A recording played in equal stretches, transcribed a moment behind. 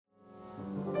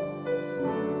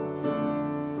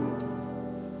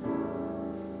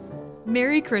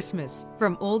Merry Christmas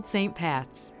from Old St.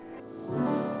 Pat's.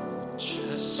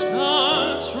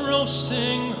 Chestnuts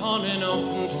roasting on an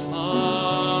open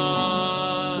fire,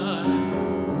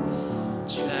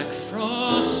 Jack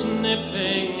Frost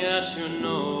nipping at your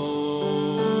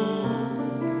nose,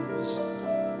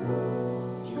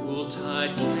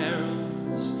 Yuletide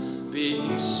carols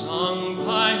being sung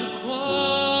by a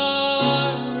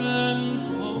choir, and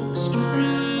folks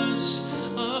dressed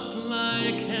up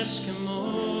like Eskimos.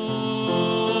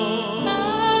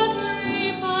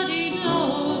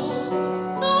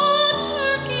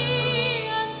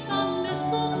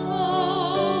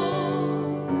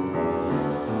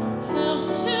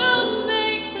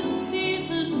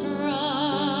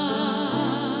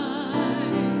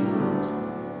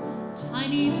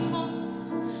 Tiny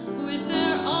tots with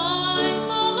their eyes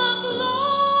all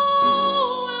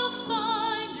aglow will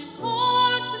find it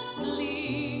hard to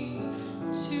sleep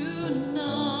tonight.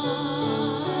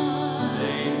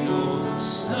 They know that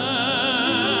Santa's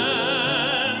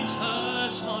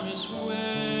on his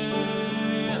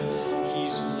way.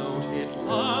 He's loaded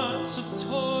lots of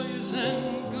toys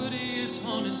and goodies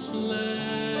on his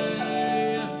sleigh.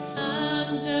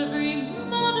 And every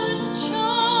mother's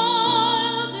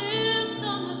child is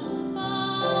gonna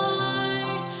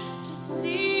spy to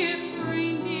see if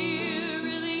reindeer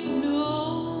really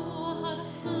know how to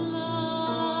fly.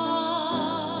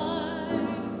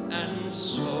 And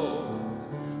so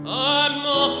I'm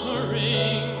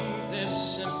offering this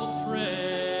simple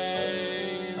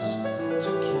phrase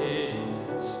to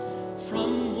kids from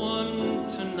 1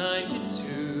 to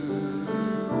 92.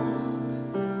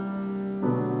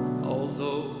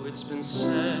 Although it's been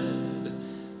said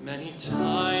many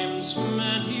times,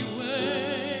 many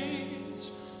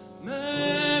ways,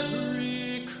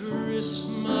 Merry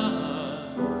Christmas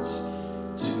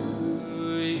to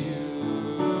you.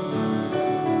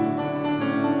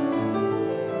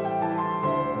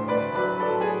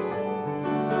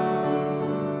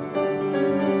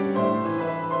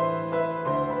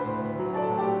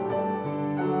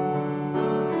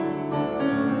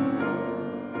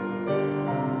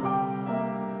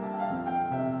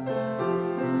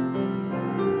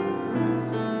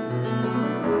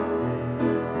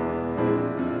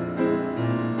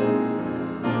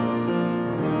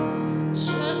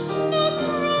 Chestnuts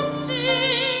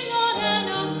roasting on an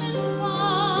open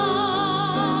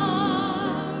fire,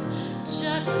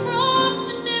 Jack Frost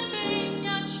nipping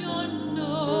at your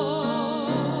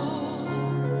nose,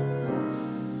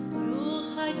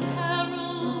 Yuletide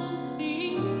carols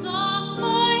being sung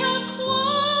by a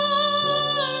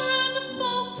choir, and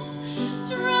folks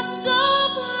dressed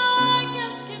up like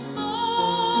Eskimos.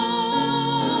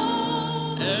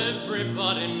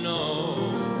 Everybody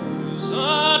knows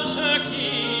a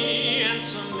turkey and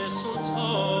some mistletoe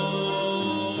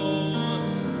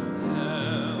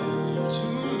help to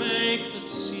make the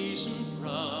season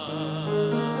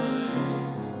bright.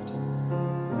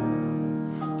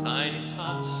 Tiny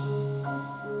tots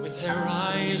with their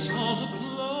eyes all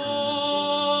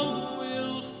aglow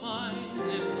will find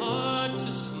it hard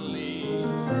to sleep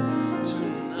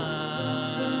tonight.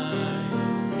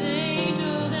 They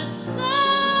know that Santa's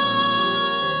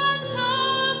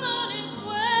on his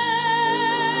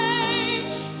way.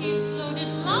 He's loaded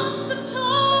lots of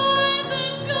toys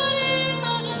and goodies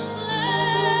on his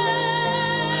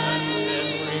And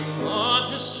sleigh. every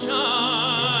mother's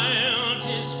child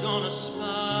is gonna spy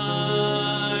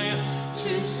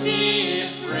To see